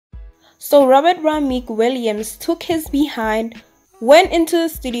So Robert Meek Williams took his behind, went into the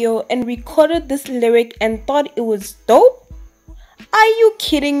studio and recorded this lyric and thought it was dope? Are you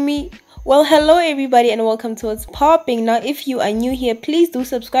kidding me? Well, hello everybody and welcome to What's Popping. Now, if you are new here, please do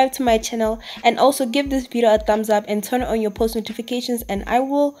subscribe to my channel and also give this video a thumbs up and turn on your post notifications and I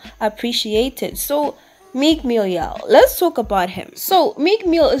will appreciate it. So, Meek Mill, y'all. Let's talk about him. So, Meek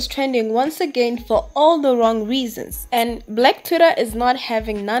Mill is trending once again for all the wrong reasons. And Black Twitter is not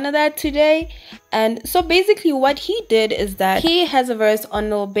having none of that today. And so basically what he did is that he has a verse on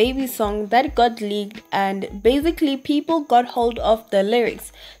Lil Baby's song that got leaked and basically people got hold of the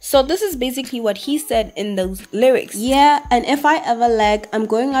lyrics. So this is basically what he said in those lyrics. Yeah, and if I ever lag, I'm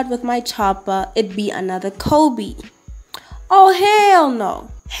going out with my chopper, it'd be another Kobe. Oh, hell no.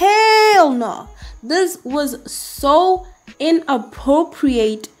 Hell no. This was so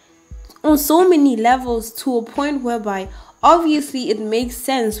inappropriate on so many levels to a point whereby obviously it makes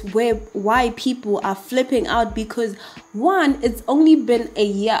sense why people are flipping out, because one, it's only been a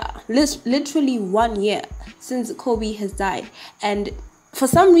year, literally 1 year since Kobe has died, and for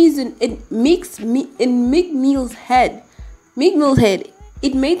some reason it makes me in Meek Mill's head,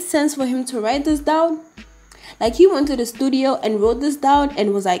 it made sense for him to write this down. Like, he went to the studio and wrote this down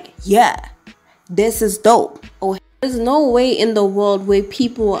and was like, yeah, this is dope. Oh, there's no way in the world where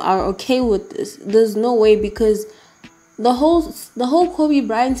people are okay with this. There's no way, because the whole Kobe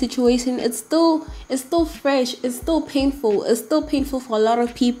Bryant situation, it's still fresh, it's still painful for a lot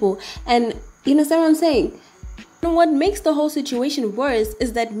of people. And you understand what I'm saying? And what makes the whole situation worse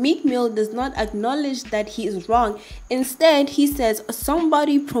is that Meek Mill does not acknowledge that he is wrong. Instead, he says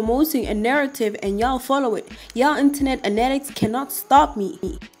somebody promoting a narrative and y'all follow it. Y'all internet fanatics cannot stop me.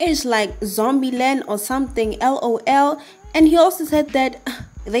 It's like Zombieland or something, LOL. And he also said that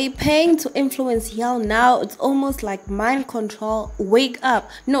they paying to influence y'all now. It's almost like mind control. Wake up.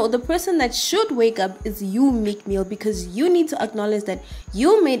 No, the person that should wake up is you, Meek Mill, because you need to acknowledge that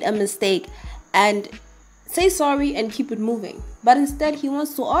you made a mistake and say sorry and keep it moving. But instead he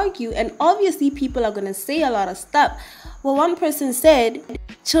wants to argue, and obviously people are gonna say a lot of stuff. Well, one person said,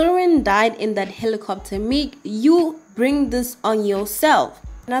 children died in that helicopter. Meek, you bring this on yourself.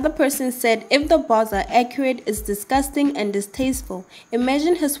 Another person said, if the bars are accurate, it's disgusting and distasteful.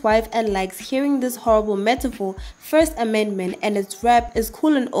 Imagine his wife and likes hearing this horrible metaphor. First Amendment and its rap is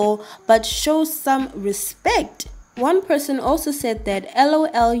cool and all, but show some respect. One person also said that,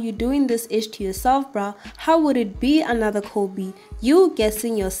 LOL, you doing this ish to yourself, bruh. How would it be another Kobe? You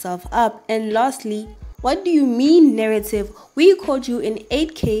guessing yourself up. And lastly, what do you mean narrative? We caught you in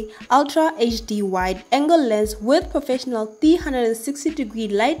 8K Ultra HD wide angle lens with professional 360-degree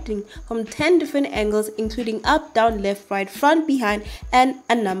lighting from 10 different angles, including up, down, left, right, front, behind, and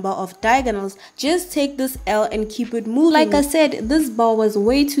a number of diagonals. Just take this L and keep it moving. Like I said, this bar was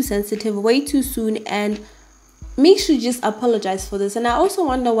way too sensitive, way too soon, and Meek should just apologize for this. And I also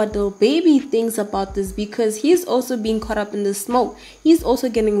wonder what Lil Baby thinks about this, because he's also being caught up in the smoke. He's also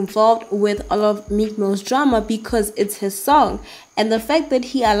getting involved with all of Meek Mill's drama because it's his song. And the fact that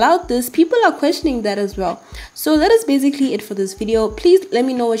he allowed this, people are questioning that as well. So that is basically it for this video. Please let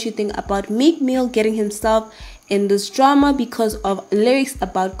me know what you think about Meek Mill getting himself in this drama because of lyrics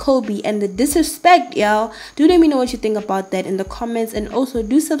about Kobe and the disrespect, y'all. Do let me know what you think about that in the comments, and also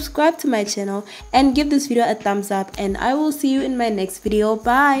do subscribe to my channel and give this video a thumbs up, and I will see you in my next video.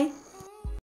 Bye.